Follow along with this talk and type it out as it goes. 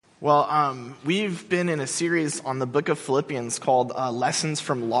We've been in a series on the book of Philippians called Lessons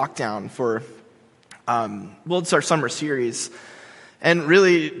from Lockdown for, it's our summer series. And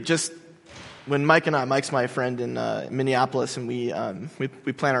really just when Mike's my friend in Minneapolis, and we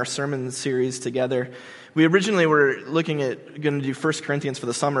plan our sermon series together. We originally were going to do 1 Corinthians for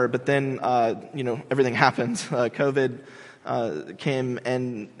the summer, but then, everything happened. COVID came,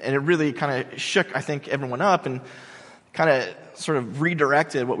 and it really kind of shook, I think, everyone up and kind of sort of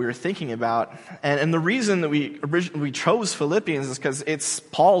redirected what we were thinking about. And the reason that we chose Philippians is because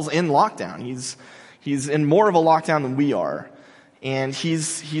Paul's in lockdown. He's in more of a lockdown than we are. And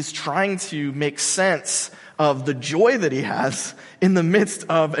he's trying to make sense of the joy that he has in the midst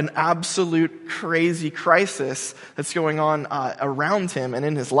of an absolute crazy crisis that's going on around him and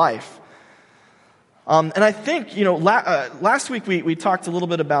in his life. And I think, last week we talked a little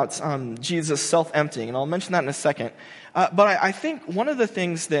bit about Jesus self-emptying, and I'll mention that in a second. But I think one of the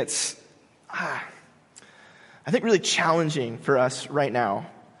things that's, I think really challenging for us right now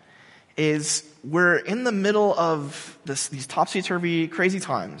is we're in the middle of these topsy-turvy, crazy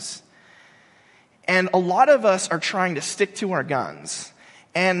times. And a lot of us are trying to stick to our guns.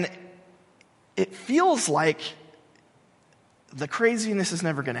 And it feels like the craziness is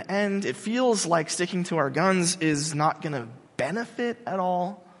never going to end. It feels like sticking to our guns is not going to benefit at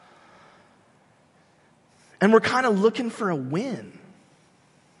all. And we're kind of looking for a win.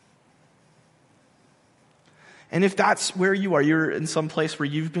 And if that's where you are, you're in some place where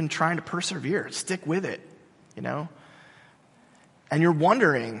you've been trying to persevere, stick with it, And you're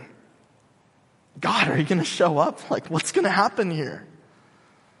wondering, God, are you going to show up? Like, what's going to happen here?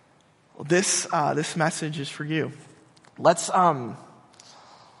 Well, this message is for you. Let's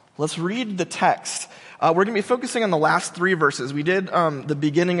read the text. We're going to be focusing on the last 3 verses. We did the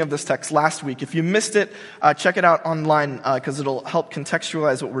beginning of this text last week. If you missed it, check it out online because it'll help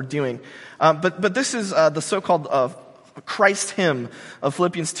contextualize what we're doing. But this is the so-called Christ hymn of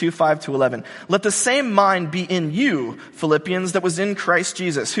Philippians 2:5-11. Let the same mind be in you, Philippians, that was in Christ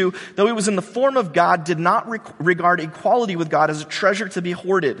Jesus, who, though he was in the form of God, did not regard equality with God as a treasure to be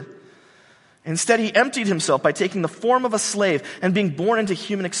hoarded. Instead, he emptied himself by taking the form of a slave and being born into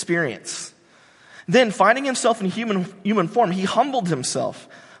human experience. Then, finding himself in human form, he humbled himself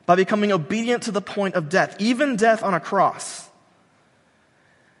by becoming obedient to the point of death, even death on a cross.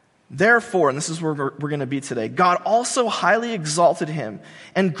 Therefore, and this is where we're going to be today, God also highly exalted him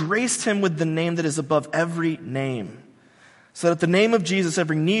and graced him with the name that is above every name, so that at the name of Jesus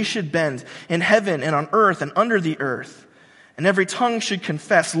every knee should bend in heaven and on earth and under the earth, and every tongue should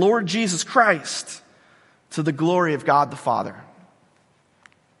confess, Lord Jesus Christ, to the glory of God the Father.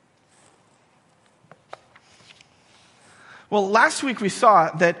 Well, last week we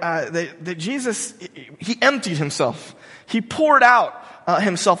saw that Jesus, he emptied himself. He poured out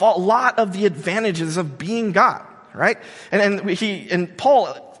himself a lot of the advantages of being God, right? And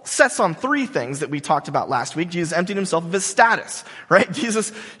Paul sets on 3 things that we talked about last week. Jesus emptied himself of his status, right?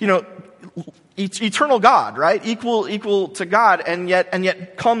 Jesus, eternal God, right? Equal to God, and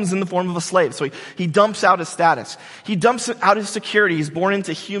yet comes in the form of a slave. So he dumps out his status. He dumps out his security. He's born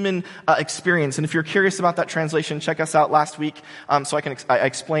into human experience. And if you're curious about that translation, check us out last week, so I can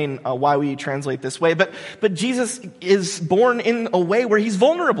explain why we translate this way. But Jesus is born in a way where he's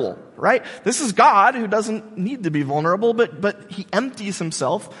vulnerable, right? This is God who doesn't need to be vulnerable, but he empties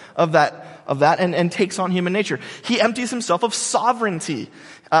himself of that and takes on human nature. He empties himself of sovereignty.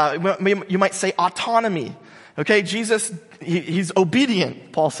 You might say autonomy. Okay, Jesus, he's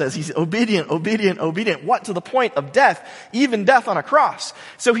obedient, Paul says. He's obedient. What? To the point of death, even death on a cross.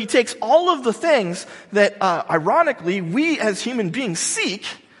 So he takes all of the things that, ironically, we as human beings seek.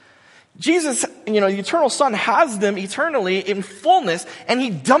 Jesus, the eternal Son has them eternally in fullness, and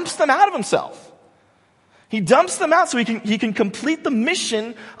he dumps them out of himself. He dumps them out so he can complete the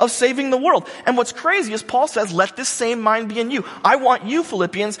mission of saving the world. And what's crazy is Paul says, let this same mind be in you. I want you,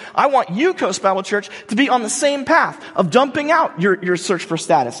 Philippians, I want you, Coast Bible Church, to be on the same path of dumping out your search for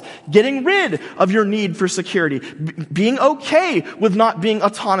status, getting rid of your need for security, being okay with not being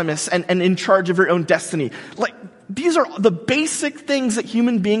autonomous and in charge of your own destiny. Like, these are the basic things that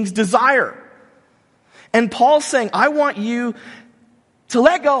human beings desire. And Paul's saying, I want you to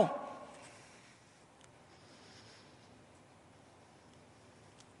let go.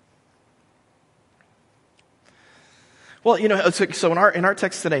 Well, so in our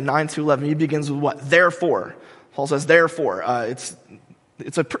text today, 9-11, he begins with what? Therefore. Paul says, therefore.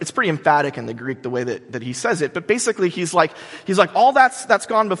 It's pretty emphatic in the Greek, the way that he says it. But basically, he's like, all that's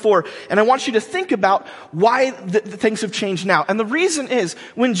gone before. And I want you to think about why the things have changed now. And the reason is,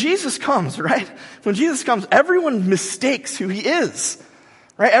 when Jesus comes, right? When Jesus comes, everyone mistakes who he is.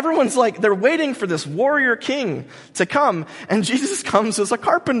 Right? Everyone's like, they're waiting for this warrior king to come, and Jesus comes as a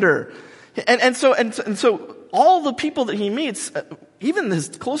carpenter. And so all the people that he meets, even his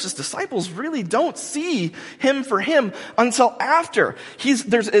closest disciples, really don't see him for him until after.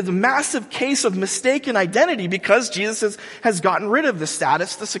 There's a massive case of mistaken identity because Jesus has gotten rid of the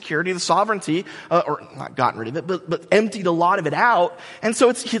status, the security, the sovereignty, or not gotten rid of it, but emptied a lot of it out. And so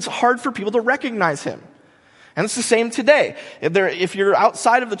it's hard for people to recognize him. And it's the same today. If you're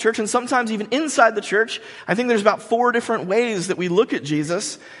outside of the church and sometimes even inside the church, I think there's about 4 different ways that we look at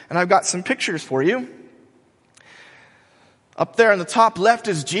Jesus. And I've got some pictures for you. Up there on the top left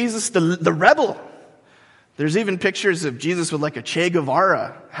is Jesus, the rebel. There's even pictures of Jesus with like a Che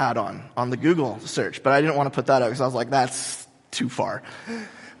Guevara hat on the Google search. But I didn't want to put that up because I was like, that's too far.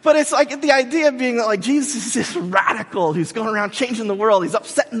 But it's like the idea of being like Jesus is this radical who's going around changing the world. He's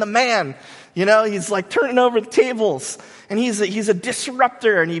upsetting the man. He's like turning over the tables. And he's a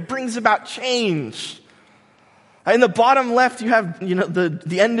disruptor and he brings about change. In the bottom left, you have,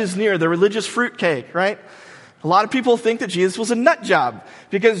 the end is near, the religious fruitcake, right? A lot of people think that Jesus was a nut job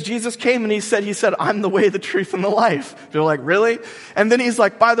because Jesus came and he said, I'm the way, the truth, and the life. They're like, really? And then he's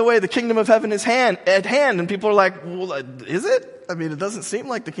like, by the way, the kingdom of heaven is at hand. And people are like, well, is it? I mean, it doesn't seem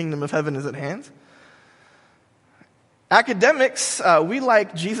like the kingdom of heaven is at hand. Academics, we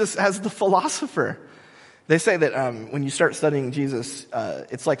like Jesus as the philosopher. They say that when you start studying Jesus,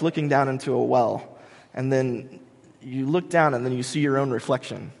 it's like looking down into a well. And then you look down and then you see your own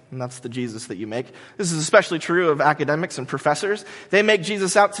reflection. And that's the Jesus that you make. This is especially true of academics and professors. They make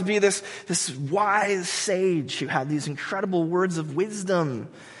Jesus out to be this wise sage who had these incredible words of wisdom.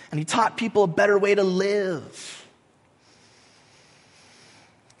 And he taught people a better way to live.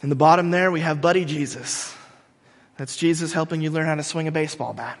 In the bottom there, we have Buddy Jesus. That's Jesus helping you learn how to swing a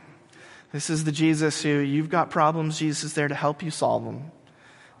baseball bat. This is the Jesus who, you've got problems, Jesus is there to help you solve them.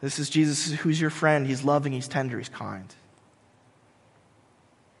 This is Jesus who's your friend. He's loving, he's tender, he's kind.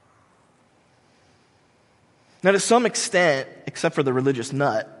 Now, to some extent, except for the religious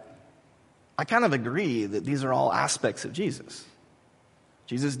nut, I kind of agree that these are all aspects of Jesus.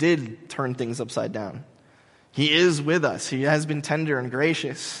 Jesus did turn things upside down. He is with us. He has been tender and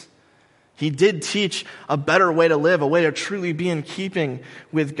gracious. He did teach a better way to live, a way to truly be in keeping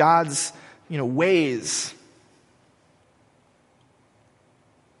with God's, ways.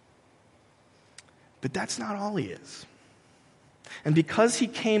 But that's not all he is. And because he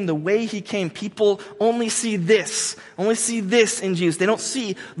came the way he came, people only see this in Jesus. They don't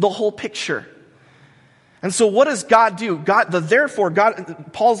see the whole picture. And so what does God do?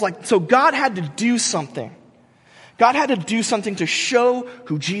 Paul's like, so God had to do something. God had to do something to show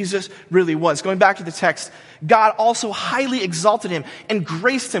who Jesus really was. Going back to the text, God also highly exalted him and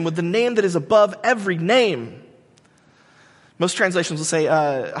graced him with the name that is above every name. Most translations will say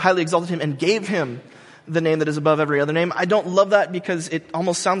highly exalted him and gave him the name that is above every other name. I don't love that because it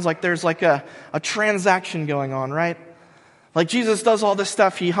almost sounds like there's like a transaction going on, right? Like Jesus does all this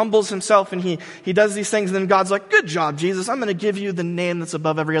stuff, he humbles himself and he does these things, and then God's like, good job, Jesus, I'm going to give you the name that's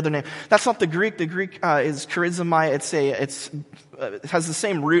above every other name. That's not the Greek. The Greek is charizomai. It has the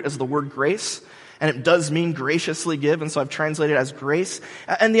same root as the word grace, and it does mean graciously give, and so I've translated it as grace.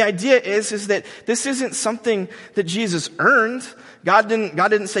 And the idea is that this isn't something that Jesus earned. God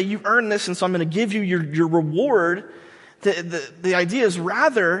didn't say, you've earned this, and so I'm going to give you your reward. The idea is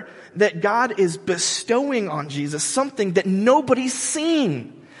rather that God is bestowing on Jesus something that nobody's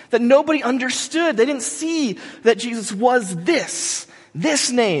seen, that nobody understood. They didn't see that Jesus was this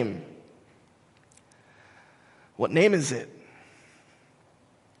name. What name is it?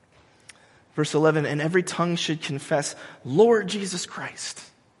 Verse 11, and every tongue should confess, Lord Jesus Christ.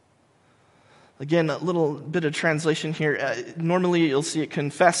 Again, a little bit of translation here. Normally you'll see it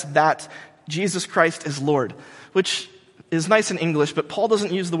confess that Jesus Christ is Lord, which is nice in English, but Paul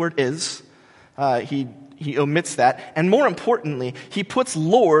doesn't use the word is. He omits that. And more importantly, he puts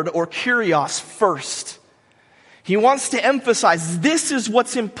Lord or Kyrios first. He wants to emphasize this is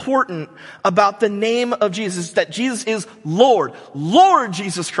what's important about the name of Jesus, that Jesus is Lord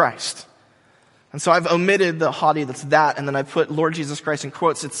Jesus Christ. And so I've omitted the haughty that's that, and then I put Lord Jesus Christ in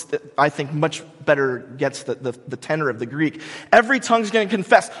quotes. It's, I think, much better gets the tenor of the Greek. Every tongue's going to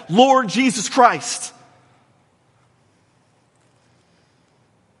confess, Lord Jesus Christ.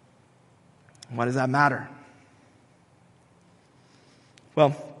 Why does that matter?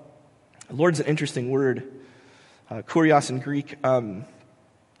 Well, Lord's an interesting word. Kurios in Greek. You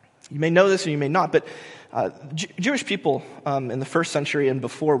may know this or you may not, but Jewish people in the first century and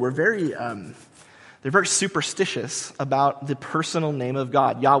before were they're very superstitious about the personal name of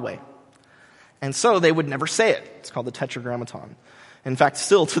God, Yahweh. And so they would never say it. It's called the Tetragrammaton. In fact,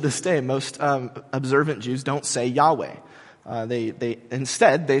 still to this day, most observant Jews don't say Yahweh.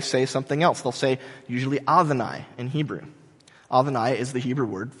 Instead, they say something else. They'll say usually Adonai in Hebrew. Adonai is the Hebrew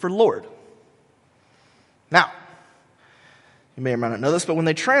word for Lord. Now, you may or may not know this, but when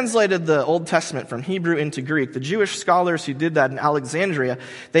they translated the Old Testament from Hebrew into Greek, the Jewish scholars who did that in Alexandria,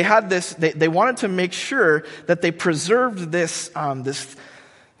 they had this, they wanted to make sure that they preserved this,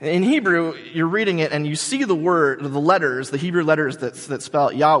 in Hebrew, you're reading it and you see the word, the letters, the Hebrew letters that spell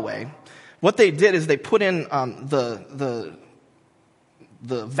out Yahweh. What they did is they put in the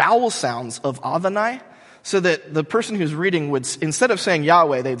vowel sounds of Adonai, so that the person who's reading would, instead of saying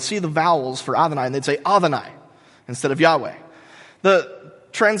Yahweh, they'd see the vowels for Adonai and they'd say Adonai instead of Yahweh. The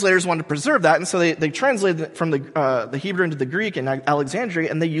translators wanted to preserve that, and so they translated it from the Hebrew into the Greek in Alexandria,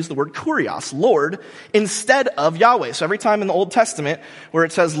 and they used the word kurios, Lord, instead of Yahweh. So every time in the Old Testament where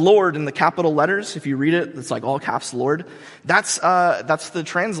it says Lord in the capital letters, if you read it, it's like all caps Lord. That's the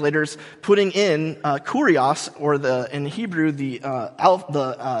translators putting in kurios, or in Hebrew the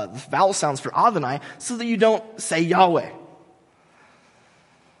vowel sounds for Adonai, so that you don't say Yahweh.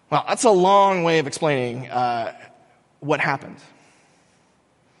 Well, that's a long way of explaining what happened.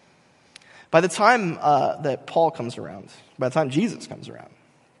 By the time that Paul comes around, by the time Jesus comes around,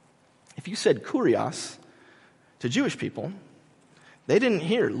 if you said kurios to Jewish people, they didn't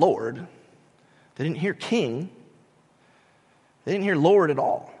hear Lord, they didn't hear King, they didn't hear Lord at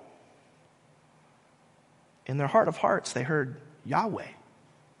all. In their heart of hearts, they heard Yahweh,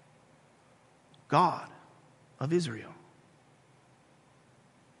 God of Israel.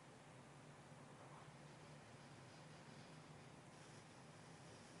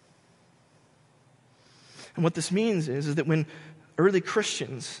 And what this means is that when early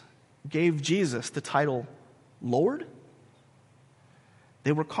Christians gave Jesus the title Lord,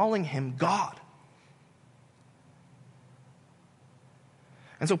 they were calling him God.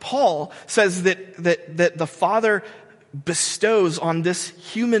 And so Paul says that the Father bestows on this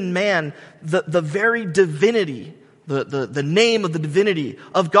human man the very divinity, the name of the divinity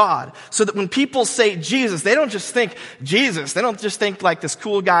of God, so that when people say Jesus, they don't just think Jesus. They don't just think like this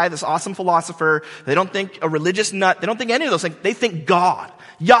cool guy, this awesome philosopher. They don't think a religious nut. They don't think any of those things. They think God,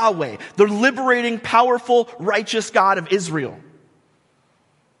 Yahweh, the liberating, powerful, righteous God of Israel.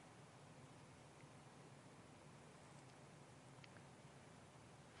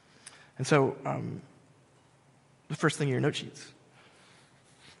 And so, the first thing in your note sheets,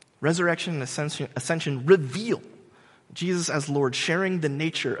 resurrection and ascension reveal Jesus as Lord, sharing the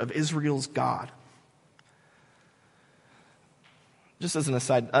nature of Israel's God. Just as an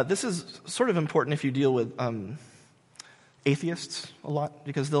aside, this is sort of important if you deal with atheists a lot,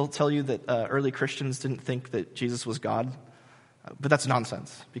 because they'll tell you that early Christians didn't think that Jesus was God. But that's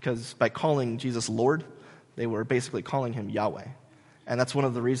nonsense, because by calling Jesus Lord, they were basically calling him Yahweh. And that's one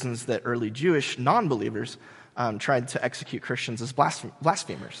of the reasons that early Jewish non-believers tried to execute Christians as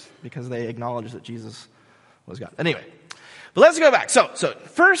blasphemers, because they acknowledged that Jesus was God. Anyway, but let's go back. So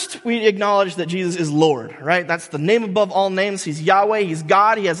first we acknowledge that Jesus is Lord, right? That's the name above all names. He's Yahweh. He's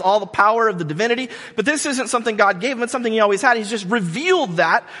God. He has all the power of the divinity. But this isn't something God gave him. It's something he always had. He's just revealed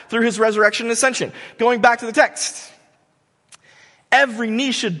that through his resurrection and ascension. Going back to the text. Every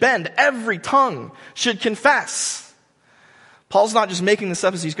knee should bend. Every tongue should confess. Paul's not just making this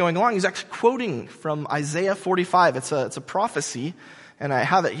up as he's going along. He's actually quoting from Isaiah 45. It's a prophecy, and I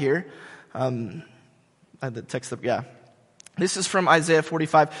have it here. I had the text up, yeah. This is from Isaiah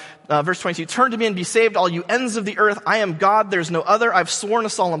 45, verse 22. Turn to me and be saved, all you ends of the earth. I am God, there's no other. I've sworn a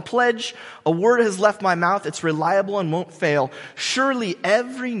solemn pledge. A word has left my mouth. It's reliable and won't fail. Surely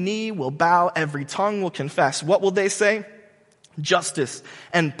every knee will bow, every tongue will confess. What will they say? Justice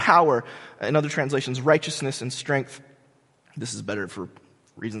and power. In other translations, righteousness and strength. This is better for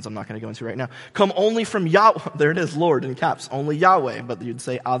reasons I'm not going to go into right now. Come only from Yahweh. There it is, Lord in caps. Only Yahweh. But you'd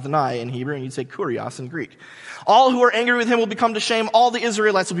say Adonai in Hebrew, and you'd say Kurios in Greek. All who are angry with him will become to shame. All the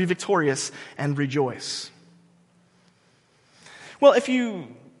Israelites will be victorious and rejoice. Well, I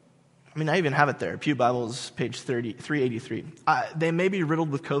even have it there. Pew Bibles, page 383. They may be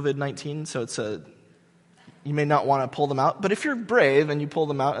riddled with COVID-19, so you may not want to pull them out, but if you're brave and you pull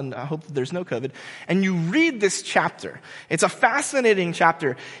them out, and I hope that there's no COVID, and you read this chapter, it's a fascinating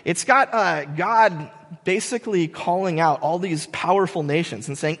chapter. It's got God basically calling out all these powerful nations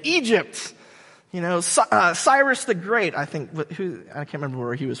and saying, Egypt, Cyrus the Great, I can't remember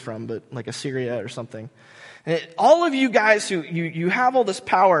where he was from, but like Assyria or something. And all of you guys who you have all this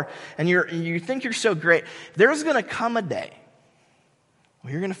power and you think you're so great, there's going to come a day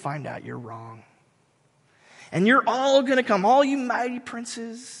where you're going to find out you're wrong. And you're all going to come, all you mighty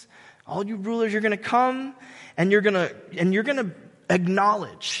princes, all you rulers, you're going to come and you're going to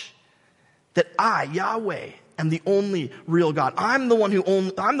acknowledge that I, Yahweh, am the only real God. I'm the one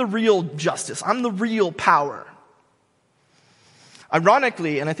I'm the real justice. I'm the real power.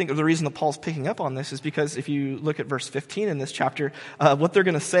 Ironically, and I think the reason that Paul's picking up on this is because if you look at verse 15 in this chapter, what they're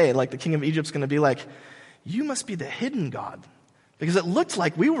going to say, like the king of Egypt's going to be like, you must be the hidden God, because it looked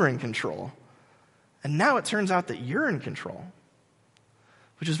like we were in control. And now it turns out that you're in control,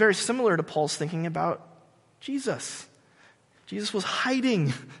 which is very similar to Paul's thinking about Jesus. Jesus was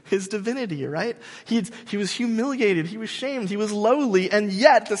hiding his divinity, right? He was humiliated, he was shamed, he was lowly, and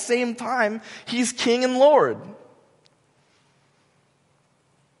yet at the same time, he's king and Lord.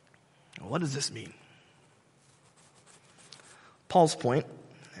 What does this mean? Paul's point,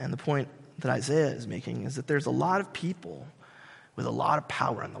 and the point that Isaiah is making, is that there's a lot of people with a lot of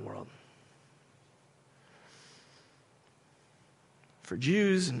power in the world. For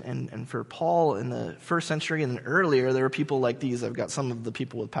Jews and for Paul in the first century and earlier, there were people like these. I've got some of the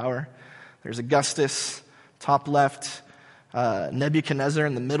people with power. There's Augustus, top left, Nebuchadnezzar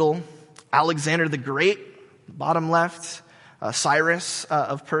in the middle, Alexander the Great, bottom left, Cyrus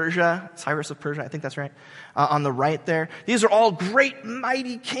of Persia, I think that's right, on the right there. These are all great,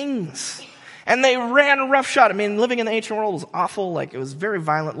 mighty kings. And they ran roughshod. I mean, living in the ancient world was awful. Like, it was very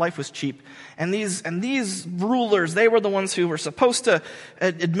violent. Life was cheap. And these rulers, they were the ones who were supposed to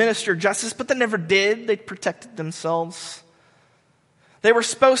administer justice, but they never did. They protected themselves. They were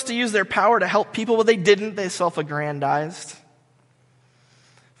supposed to use their power to help people, but they didn't. They self-aggrandized.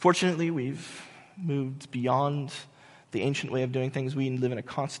 Fortunately, we've moved beyond the ancient way of doing things. We live in a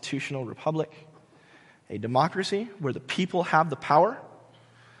constitutional republic, a democracy where the people have the power.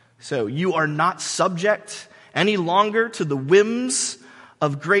 So you are not subject any longer to the whims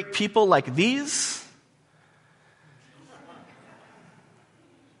of great people like these.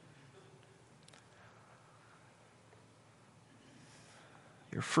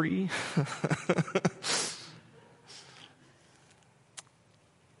 You're free.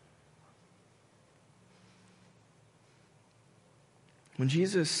 When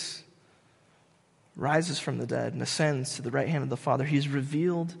Jesus rises from the dead and ascends to the right hand of the Father, he's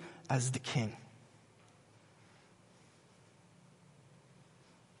revealed as the King.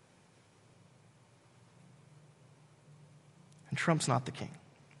 And Trump's not the king.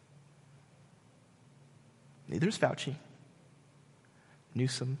 Neither is Fauci,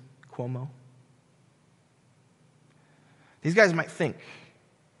 Newsom, Cuomo. These guys might think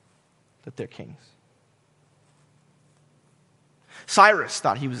that they're kings. Cyrus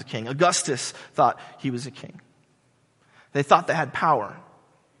thought he was a king. Augustus thought he was a king. They thought they had power.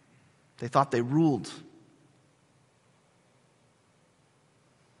 They thought they ruled.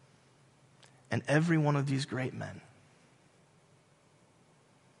 And every one of these great men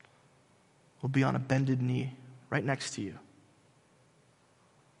will be on a bended knee right next to you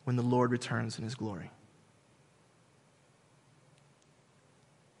when the Lord returns in his glory.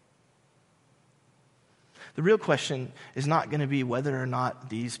 The real question is not going to be whether or not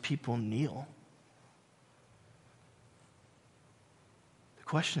these people kneel. The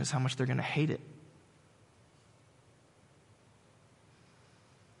question is how much they're going to hate it.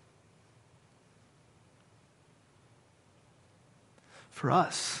 For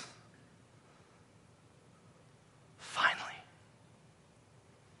us, finally,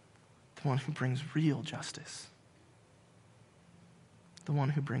 the one who brings real justice, the one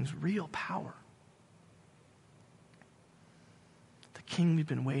who brings real power, the King we've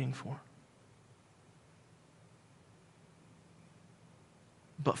been waiting for.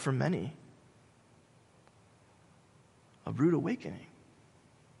 But for many, a rude awakening.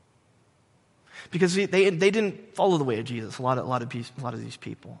 Because they didn't follow the way of Jesus. A lot of these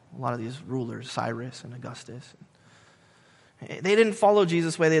people, a lot of these rulers, Cyrus and Augustus, they didn't follow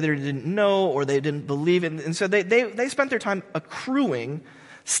Jesus' way. They either didn't know or they didn't believe it. And so they spent their time accruing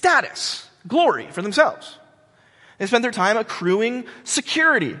status, glory for themselves. They spent their time accruing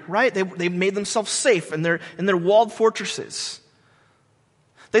security, right? They made themselves safe in their walled fortresses.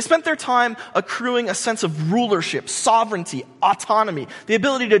 They spent their time accruing a sense of rulership, sovereignty, autonomy, the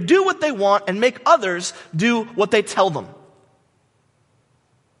ability to do what they want and make others do what they tell them.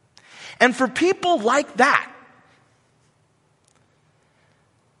 And for people like that,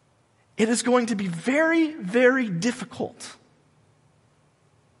 it is going to be very, very difficult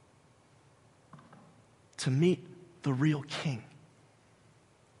to meet the real King.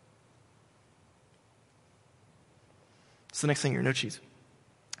 It's the next thing in your note sheets.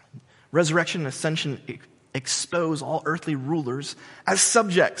 Resurrection and ascension expose all earthly rulers as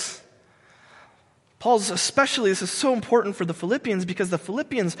subjects. this is so important for the Philippians because the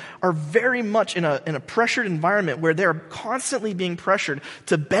Philippians are very much in a pressured environment where they're constantly being pressured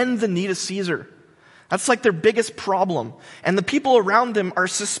to bend the knee to Caesar. That's like their biggest problem. And the people around them are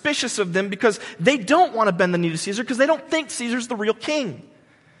suspicious of them because they don't want to bend the knee to Caesar because they don't think Caesar's the real king.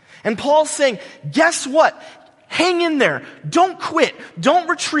 And Paul's saying, guess what? Hang in there. Don't quit. Don't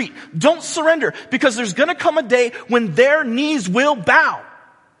retreat. Don't surrender because there's going to come a day when their knees will bow.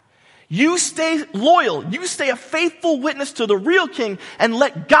 You stay loyal. You stay a faithful witness to the real king and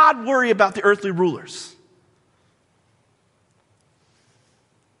let God worry about the earthly rulers.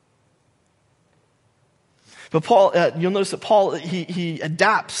 But Paul, you'll notice that Paul, he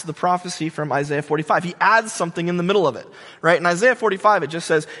adapts the prophecy from Isaiah 45. He adds something in the middle of it, right? In Isaiah 45, it just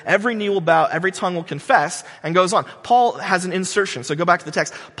says, every knee will bow, every tongue will confess, and goes on. Paul has an insertion, so go back to the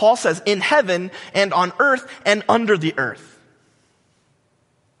text. Paul says, in heaven and on earth and under the earth.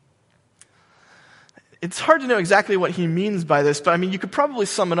 It's hard to know exactly what he means by this, but I mean, you could probably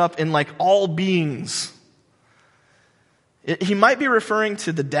sum it up in like all beings. He might be referring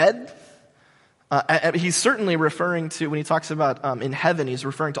to the dead. He's certainly referring to, when he talks about in heaven, he's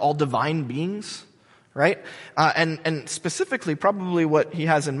referring to all divine beings, right? And specifically, probably what he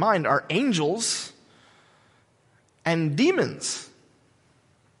has in mind are angels and demons.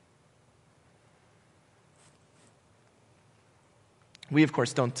 We, of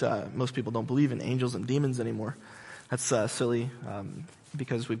course, most people don't believe in angels and demons anymore. That's silly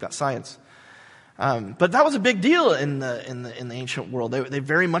because we've got science. But that was a big deal in the ancient world. They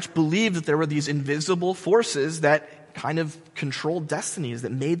very much believed that there were these invisible forces that kind of controlled destinies,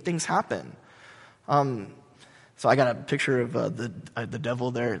 that made things happen. So I got a picture of the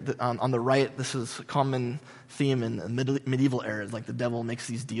devil there. On the right, this is a common theme in the medieval era. Like the devil makes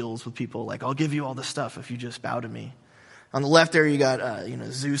these deals with people, like, I'll give you all this stuff if you just bow to me. On the left there, you got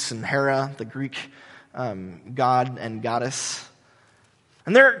Zeus and Hera, the Greek god and goddess.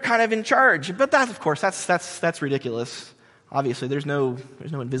 And they're kind of in charge, but that, of course, that's ridiculous. Obviously, there's no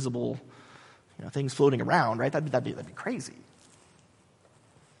invisible, things floating around, right? That'd be crazy.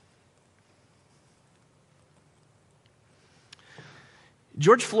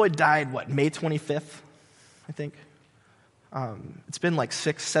 George Floyd died, May 25th, I think. It's been like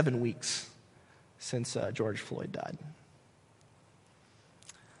 6-7 weeks since George Floyd died.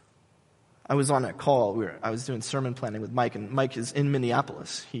 I was on a call. I was doing sermon planning with Mike, and Mike is in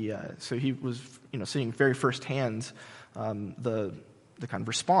Minneapolis. So he was, seeing very firsthand the kind of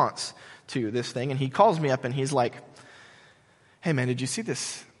response to this thing. And he calls me up, and he's like, "Hey, man, did you see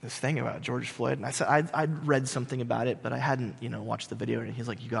this thing about George Floyd?" And I said, I'd read something about it, but I hadn't, watched the video. And he's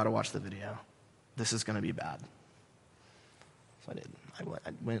like, "You got to watch the video. This is going to be bad." So I did. I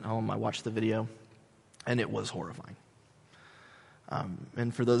went home. I watched the video, and it was horrifying.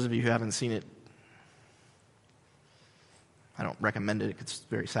 And for those of you who haven't seen it, I don't recommend it. It's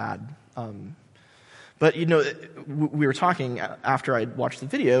very sad. But, we were talking after I'd watched the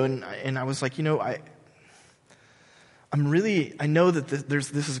video, and I was like, I know that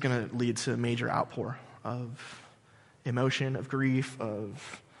this is going to lead to a major outpour of emotion, of grief,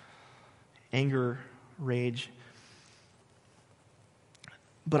 of anger, rage.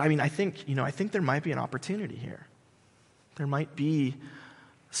 But I think there might be an opportunity here. There might be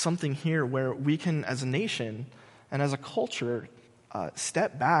something here where we can, as a nation and as a culture,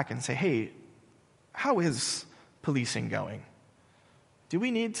 step back and say, hey, how is policing going? Do we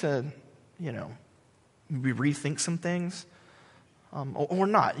need to, rethink some things? Or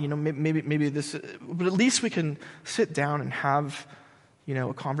not? Maybe this, but at least we can sit down and have,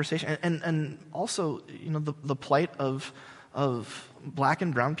 a conversation. And also, the plight of black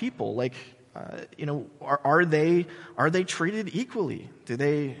and brown people, like, are they treated equally? Do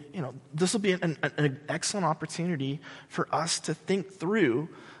they, this will be an excellent opportunity for us to think through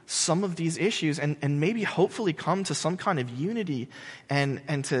some of these issues and maybe hopefully come to some kind of unity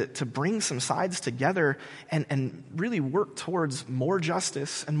and to bring some sides together and really work towards more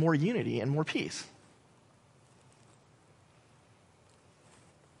justice and more unity and more peace.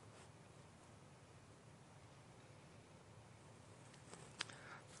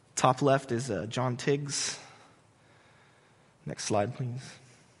 Top left is John Tiggs. Next slide, please.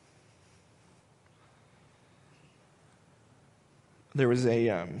 There was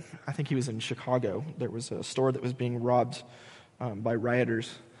I think he was in Chicago. There was a store that was being robbed by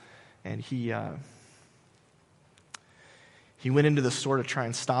rioters, and he went into the store to try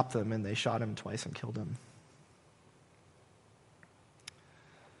and stop them, and they shot him twice and killed him.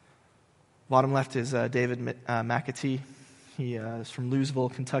 Bottom left is David McAtee. He is from Louisville,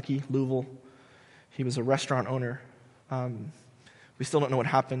 Kentucky, Louisville. He was a restaurant owner. We We still don't know what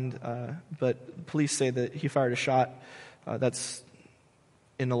happened, but police say that he fired a shot. That's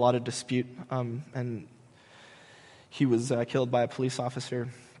in a lot of dispute, and he was killed by a police officer.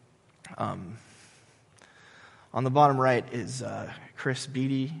 On the bottom right is Chris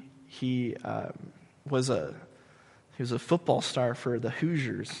Beatty. He was a football star for the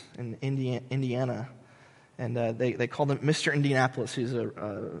Hoosiers in Indiana, and they called him Mr. Indianapolis. He's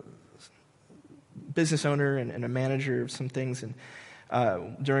a business owner and a manager of some things. And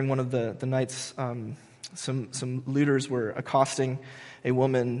during one of the nights, some looters were accosting a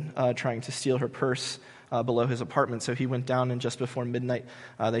woman trying to steal her purse below his apartment. So he went down, and just before midnight,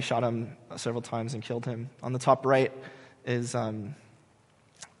 they shot him several times and killed him. On the top right is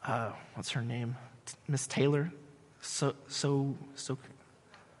what's her name? Miss Taylor.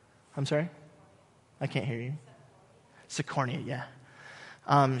 I'm sorry? I can't hear you. Sicornia, yeah.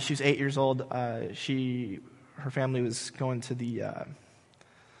 She was 8 years old. Her family was going to the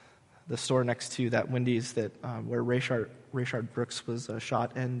store next to that Wendy's where Rayshard Brooks was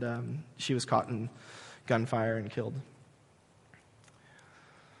shot, and she was caught in gunfire and killed.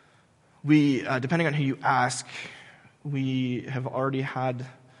 We, depending on who you ask, we have already had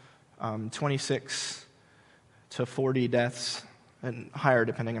 26 to 40 deaths, and higher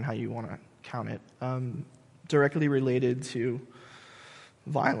depending on how you want to count it, directly related to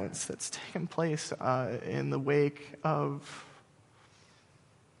violence that's taken place in the wake of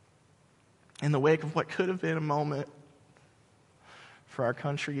what could have been a moment for our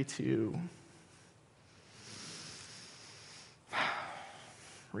country to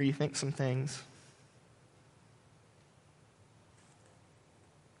rethink some things.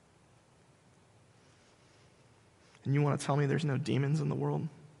 And you want to tell me there's no demons in the world?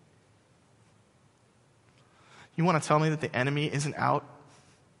 You want to tell me that the enemy isn't out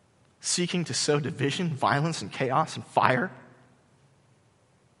seeking to sow division, violence, and chaos and fire?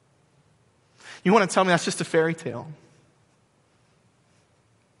 You want to tell me that's just a fairy tale?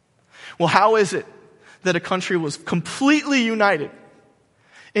 Well, how is it that a country was completely united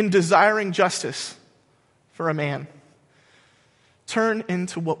in desiring justice for a man turn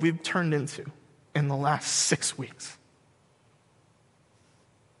into what we've turned into in the last 6 weeks?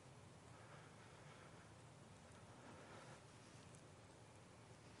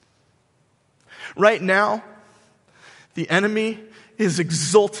 Right now, the enemy is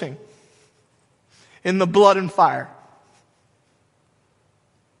exulting in the blood and fire.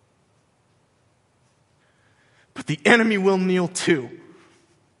 But the enemy will kneel too.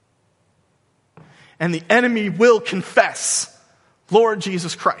 And the enemy will confess Lord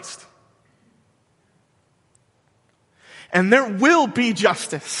Jesus Christ. And there will be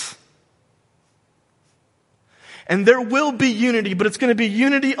justice. And there will be unity, but it's going to be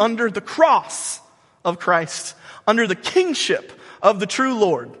unity under the cross of Christ, under the kingship of the true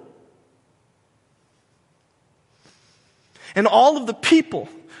Lord. And all of the people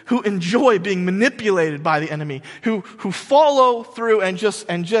who enjoy being manipulated by the enemy, who follow through and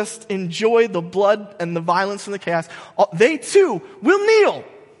just enjoy the blood and the violence and the chaos, they too will kneel.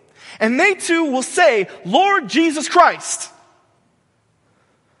 And they too will say, Lord Jesus Christ.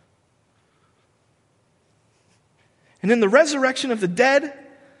 And in the resurrection of the dead,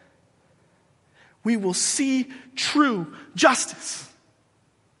 we will see true justice.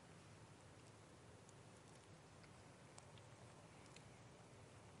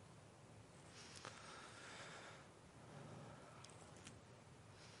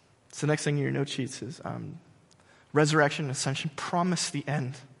 So the next thing in your note sheets is resurrection and ascension promise the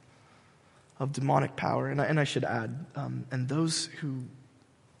end of demonic power. And I should add, and those who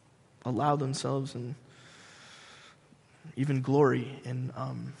allow themselves and even glory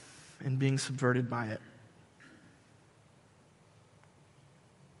in being subverted by it.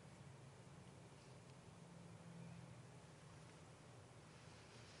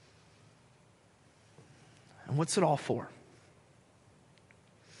 And what's it all for?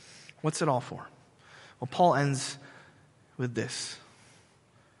 What's it all for? Well, Paul ends with this.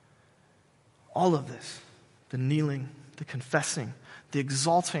 All of this, the kneeling, the confessing, the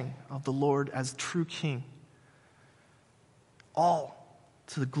exalting of the Lord as true King, all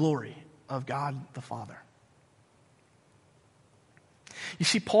to the glory of God the Father. You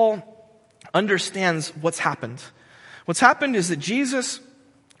see, Paul understands what's happened. What's happened is that Jesus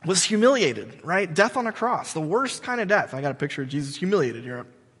was humiliated, right? Death on a cross, the worst kind of death. I got a picture of Jesus humiliated here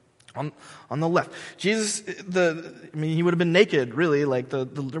on the left. Jesus, he would have been naked, really. There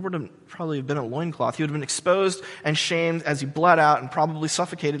would have probably been a loincloth. He would have been exposed and shamed as he bled out and probably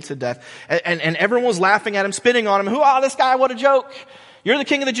suffocated to death. And everyone was laughing at him, spitting on him. This guy, what a joke. You're the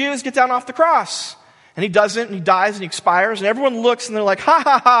king of the Jews, get down off the cross. And he doesn't, and he dies, and he expires, and everyone looks, and they're like, ha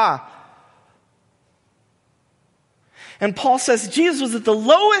ha ha. And Paul says Jesus was at the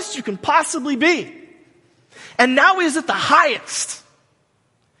lowest you can possibly be. And now he's at the highest.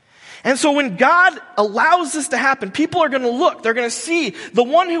 And so when God allows this to happen, people are going to look, they're going to see the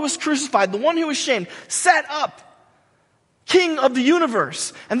one who was crucified, the one who was shamed, set up, King of the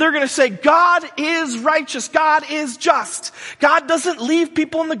universe. And they're going to say, God is righteous. God is just. God doesn't leave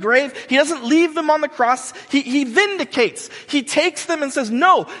people in the grave. He doesn't leave them on the cross. He vindicates. He takes them and says,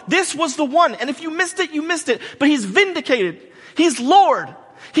 no, this was the one. And if you missed it, you missed it. But he's vindicated. He's Lord.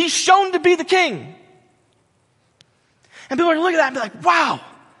 He's shown to be the King. And people are going to look at that and be like, wow,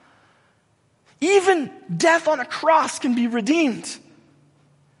 even death on a cross can be redeemed.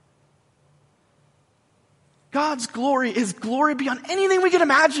 God's glory is glory beyond anything we can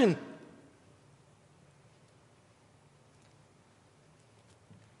imagine.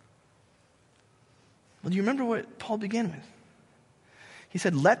 Well, do you remember what Paul began with? He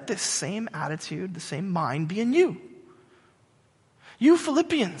said, let this same attitude, the same mind be in you. You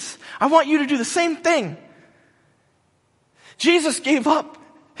Philippians, I want you to do the same thing. Jesus gave up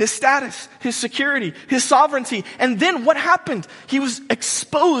his status, his security, his sovereignty. And then what happened? He was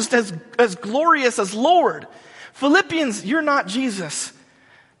exposed as glorious as Lord. Philippians, you're not Jesus,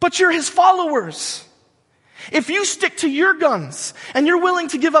 but you're his followers. If you stick to your guns and you're willing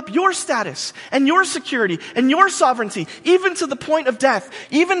to give up your status and your security and your sovereignty, even to the point of death,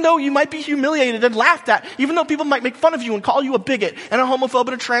 even though you might be humiliated and laughed at, even though people might make fun of you and call you a bigot and a homophobe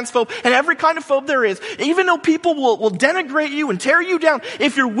and a transphobe and every kind of phobe there is, even though people will denigrate you and tear you down,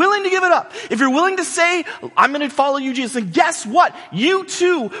 if you're willing to give it up, if you're willing to say, I'm going to follow you, Jesus, then guess what? You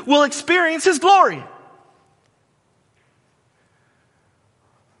too will experience his glory.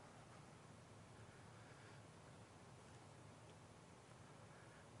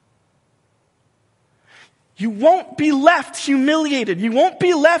 You won't be left humiliated. You won't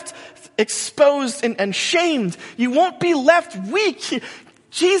be left exposed and shamed. You won't be left weak.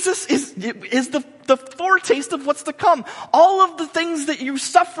 Jesus is the foretaste of what's to come. All of the things that you're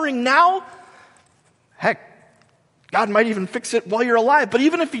suffering now, heck, God might even fix it while you're alive. But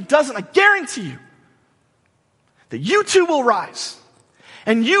even if he doesn't, I guarantee you that you too will rise.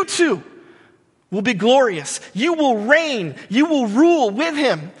 And you too will be glorious. You will reign. You will rule with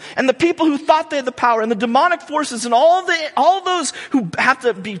him. And the people who thought they had the power and the demonic forces and all those who have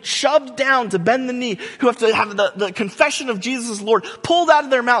to be shoved down to bend the knee, who have to have the confession of Jesus as Lord pulled out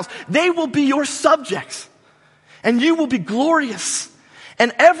of their mouths, they will be your subjects. And you will be glorious.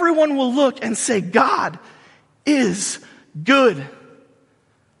 And everyone will look and say, God is good.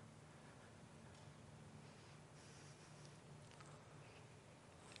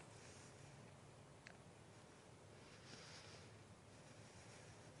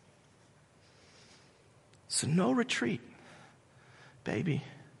 So no retreat, baby.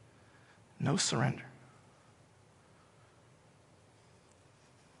 No surrender.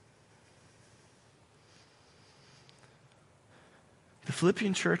 The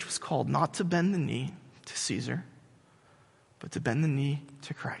Philippian church was called not to bend the knee to Caesar, but to bend the knee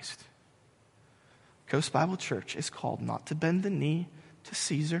to Christ. Coast Bible Church is called not to bend the knee to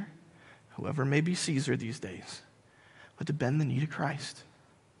Caesar, whoever may be Caesar these days, but to bend the knee to Christ.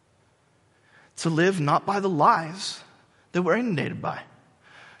 To live not by the lies that we're inundated by.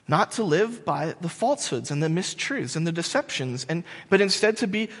 Not to live by the falsehoods and the mistruths and the deceptions, but instead to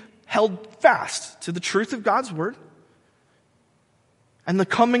be held fast to the truth of God's word and the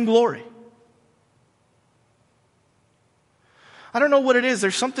coming glory. I don't know what it is.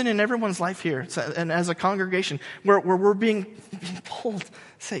 There's something in everyone's life here, and as a congregation, where we're being pulled.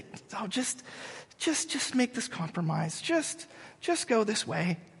 Say, oh, just make this compromise. Just go this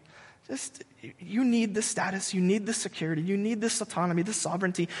way. You need this status, you need this security, you need this autonomy, this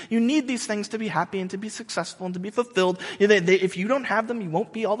sovereignty. You need these things to be happy and to be successful and to be fulfilled. If you don't have them, you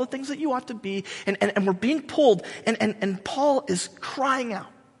won't be all the things that you ought to be. And we're being pulled, and Paul is crying out,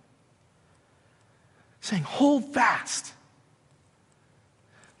 saying, hold fast.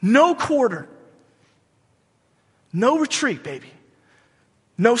 No quarter. No retreat, baby.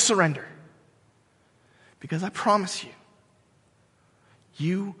 No surrender. Because I promise you,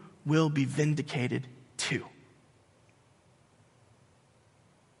 you will be vindicated too.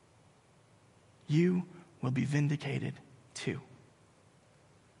 You will be vindicated too.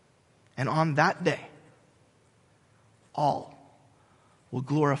 And on that day, all will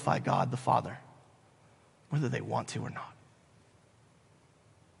glorify God the Father, whether they want to or not.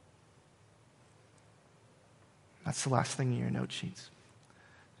 That's the last thing in your note sheets.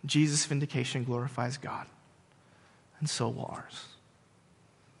 Jesus' vindication glorifies God, and so will ours.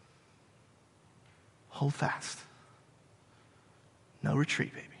 Hold fast. No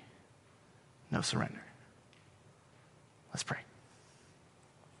retreat, baby. No surrender. Let's pray.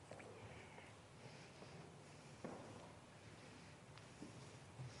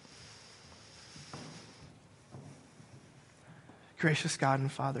 Gracious God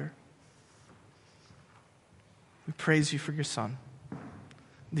and Father, we praise you for your Son,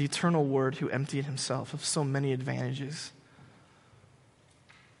 the eternal Word who emptied himself of so many advantages.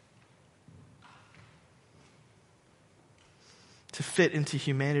 To fit into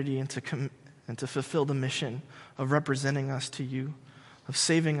humanity and to fulfill the mission of representing us to you, of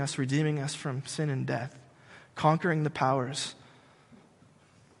saving us, redeeming us from sin and death, conquering the powers,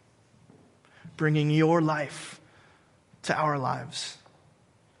 bringing your life to our lives.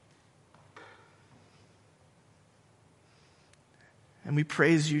 And we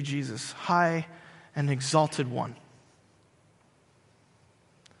praise you, Jesus, high and exalted one.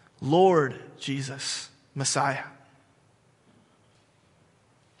 Lord Jesus, Messiah,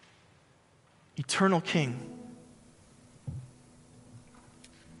 eternal King.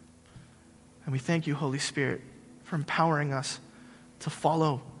 And we thank you, Holy Spirit, for empowering us to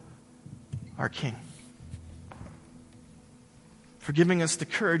follow our King. For giving us the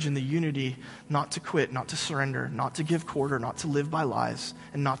courage and the unity not to quit, not to surrender, not to give quarter, not to live by lies,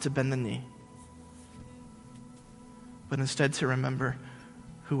 and not to bend the knee. But instead to remember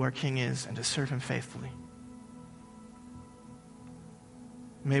who our King is and to serve him faithfully.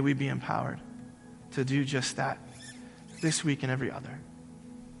 May we be empowered to do just that this week and every other.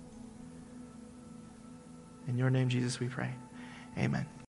 In your name, Jesus, we pray. Amen.